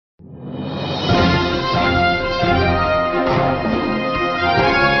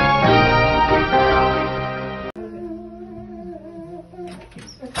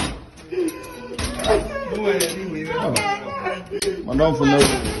Madam for no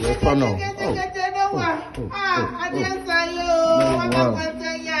funnel.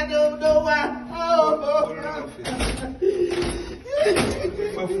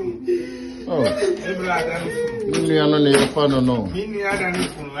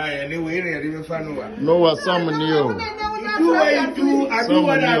 Noah, some new.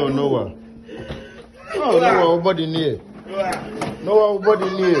 Noah. Oh, nobody near. Nobody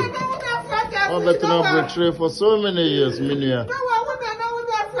near. I've been to betray for so many years, Minia.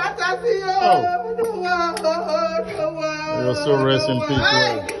 Oh, you're so rest in peace.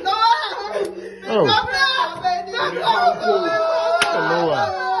 Oh, Noah.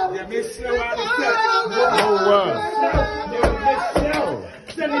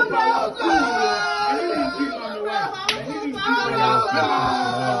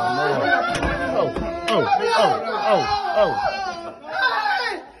 Oh.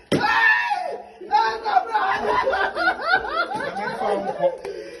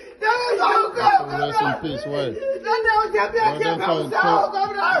 Rest in peace, wife.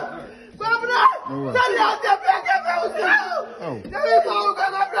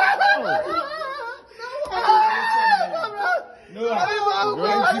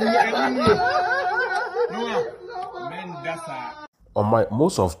 On my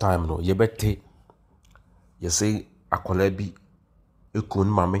most of time no you bete you say akola bi ekun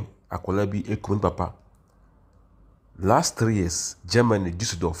mame akola bi ekun papa. Last 3 years Germany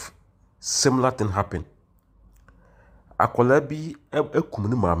Düsseldorf similar thing happened. Akola bi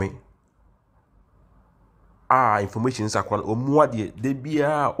ekun mame information is akola omuwa de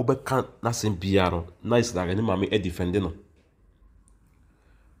bia obeka na sem bia no na is da ni mame e defend no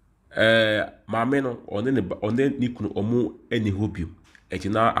mame no one ni kunu omu eni hobio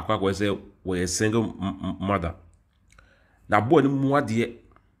ejina akwakwa say we single mother na boy ni muwa de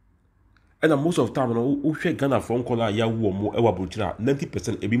and most of time no uhwe Ghana from kola ya wo omu ewa brochira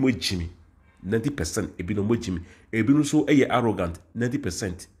 90% ebi mo jimi 90% ebi no mo jimi ebi no so arrogant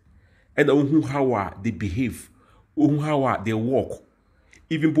 90% and how they behave how they walk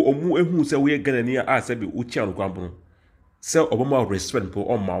even po omu ehu say we Ghanaian a say be uchi an kwampo say obama respect po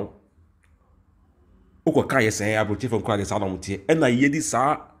on maw uko kan yesen abrochi from kwade sa na mutie and na yedi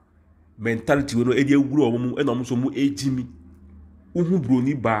sa mentality we no edi eguru omu and omu so mu ejimi uhu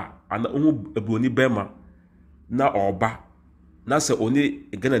broni ba ana uhu broni bema na oba na say oni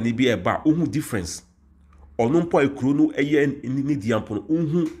Ghana ni bi eba uhu difference onu mpo ekuro no eye ni diampo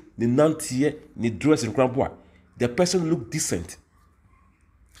uhu ni nantie ni dress in kwampo the person look decent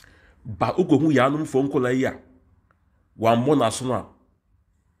ba ugo hu ya anu fo nkola ya wa mo na so na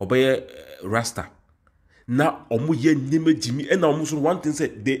obeye rasta na omu ye nyeme jimi e na omu so one thing say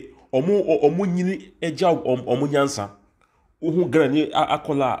they omu nyini eja omu nyansa uhu Ghana ni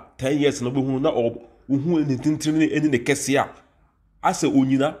akola 10 years no be hu na uhu ni tintiri eni ne kese a ase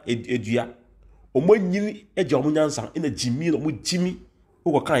onyina edua omu nyini eja omu nyansa ina jimi no mu jimi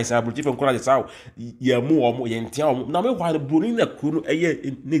uko kan isa abrochi fe nkola de sawo ye mu omu ye ntia omu na me hwa broni na kuro no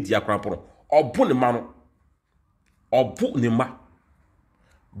eye ne dia kranpo obu ne ma no obu ne ma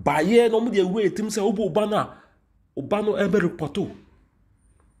ba ye no mu de we etim se obu uba no ebe reporto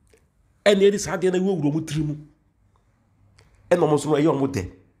ene edi sa de na we wuro mu trimu eno mo so eye omu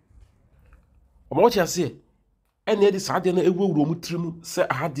de omo chi ase ene edi sa de na ewe wuro mu trimu se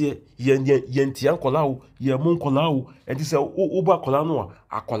ahade ye ntia nkola wo ye mu nkola wo enti se uba kola no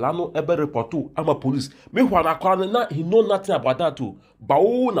akola no ebe reporto ama police me hwa na akola na he know nothing about that too ba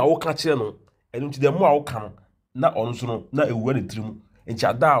wo na wo ka kire no enu ti de mo a wo kan na onu so no na ewe ne trimu enti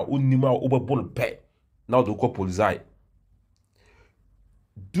ada onima obebo no pe na o do ko police ai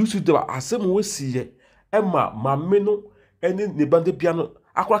do su de asem we siye ema mame no eni ne bande piano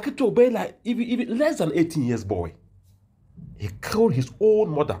akola kito obey like even less than 18 years boy. He killed his own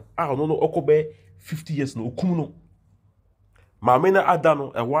mother. I don't know, okobe 50 years no okumu. Mamena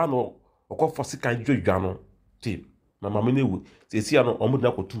adano e wa no okọ fosi kan dwodwa no. Ti, na mamena wu. Se si ano omu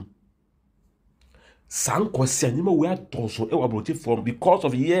na kotum. San kwasi anyima we atonso e wa broche from because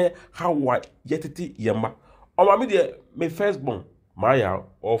of here how why yetiti yema. O mame de my firstborn Maya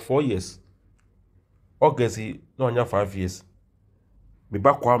or 4 years. August no anya 5 years. Me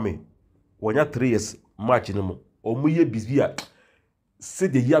ba kwame wonya 3 years March no mo. Omu ye bizia se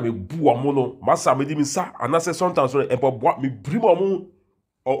de ya me bu omo no masa me di mi sa anase sometimes so ebo boa me brim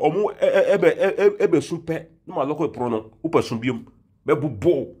omu ebe supe no ma loko pro no upa sun biom me bu bo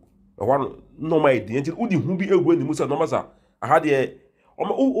e wan no ma edi enti udi hu bi egwu ni musa no masa aha de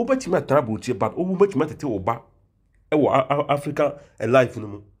omu obeti ma trabuti but omu beti ma tete oba e wo Africa life no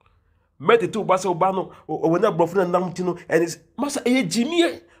mu metete oba se oba no wona brofo na namti no and masa e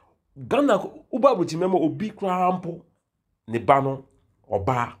jimie Ghana uba buti memo obi krampo ne ba no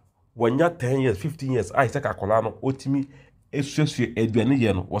oba wanya 10 years 15 years ai saka akola no otimi esuesue aduane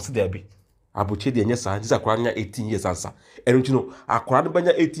ye no wose da bi aboche de enye sa nti akola nya 18 years ansa enu no akola no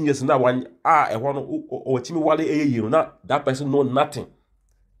banya 18 years na wan eho no otimi wale eye no na that person know nothing.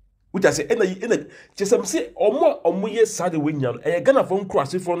 Which I say, ena chesem say omo ye sade we nya no Ghana for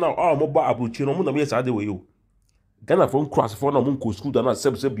cross for now omo ba abrochi no mo na me sade we yo Ghana for cross for now mo ko school da na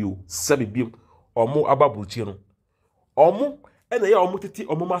sebe bi omo aba abrochi no omo ena ye omo tete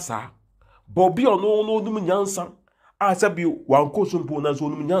omo masa bobi ono no num nyansa a sebe wan ko so mpo na so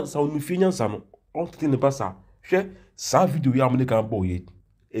num nyansa onum fi nyansa no on tete ne pasa hwe sa video ya mo ne kan bo ye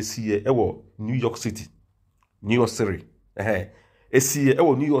esiye ewo New York City esiye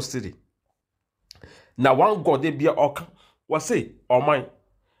ewo New York City na one god dey bia oka was say oman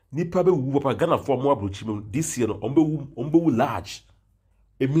nipa be wu papa Ghana for mo abrochi me this year no ombe wu large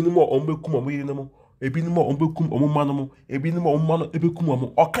eminimo ombe kum omo yiri no ebinimo ombe kum omo ma no ebinimo omo ma no ebe kum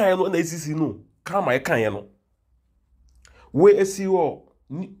omo okan no na esisi no kama ekan ye no we esi wo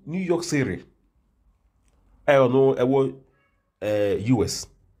New York City no ewo US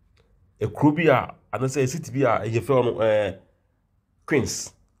ekrobia anase city bia ye fe no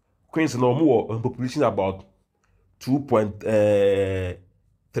Queens no more population about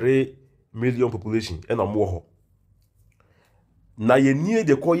 2.3 million population and more. Na ye nie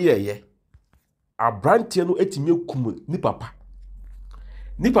de koye abrante no etime kum ni papa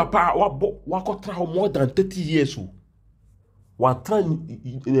wakotra more than 30 years o watra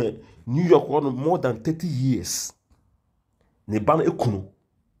New York more than 30 years ne ban ekunu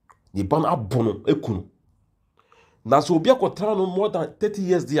ne ban abono ekunu na so obi akotra no more than 30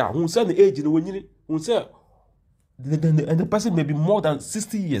 years there who say the age no wonyini who say the person may be more than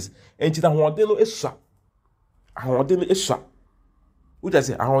 60 years and that ahode no esua which I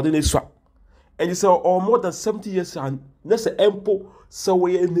say ahode no esua and you say or more than 70 years and let's say empo so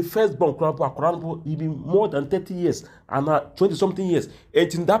we in the first born akran he be more than 30 years and 20 something years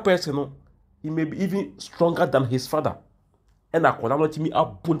and in that person no he may be even stronger than his father and akran no timi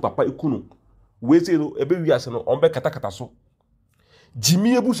abun papa ekunu we say no ebe wiase no ombe katakata so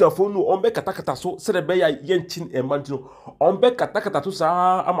Jimmy ebushafo no ombe katakata so serebe ya yenchin emantino ombe katakata to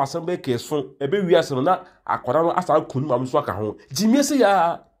sa amasembe keso ebe wiase no na akwara no asa kunu mamso aka ho Jimmy say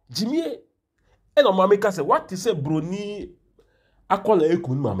ya Jimmy e no mama ka say what is say broni akola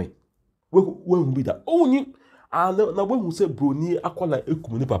ekunu mame we hu bi da oni na we hu say broni akola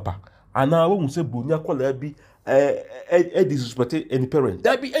ekunu ni papa ana we hu say broni akola bi disrespect any parent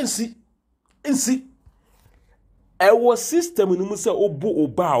that be nc ewo system no mu say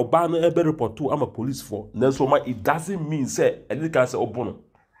oba no ebe report to am police for nanso ma it doesn't mean say any can say obo no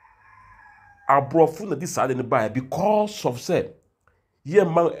abrofu na this side ne buy because of say ye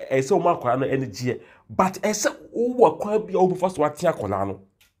man say o ma kwara no energy but say wo kwa bia o first what akola no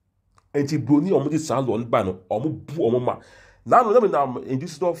enti broni o mu this side on buy no o mu bu o mu ma now no in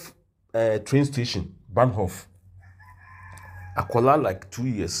this of train station Bahnhof akola like 2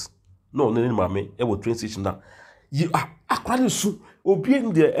 years no mame e wo train station na yi akwale su obi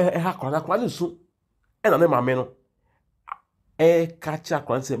en de akwale su e na mame no kacha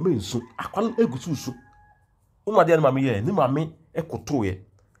akwale se me nsu akwale egusu su uma de mame ye ni mame ekoto ye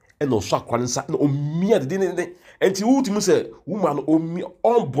e no so akwale nsa na omia de enti wuti se woman no omi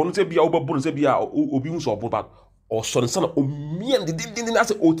on bonu se bia obabonu se bia obi hu so oboba o so nsa na omia de na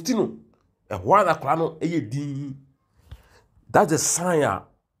se otiti no e ho na akwale no ye din. That's the sign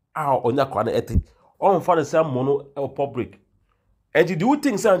onya akwale eti on for the same mono public. And you do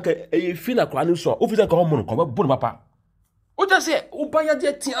things anke e feel like kwani so officer ka homo ko bu papa o just say o baya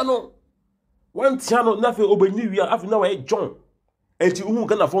de tiano one tiano na fe obani wi afi na we John and you hu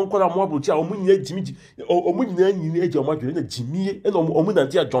Ghana for nkola mo abrochi a o munyina jimi o munyina nyini eje o madwe na jimi e no o mu na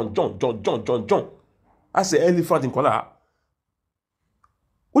dia John as a elephant in kola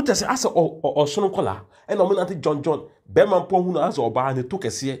o just say as o so nkola e no mu na John be man po hu na as o ba ne to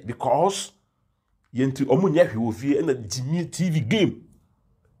kese because yenti omunya hwefie ena Jimmy TV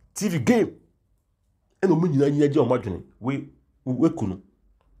game ena omunyina nyina je omadwene we kunu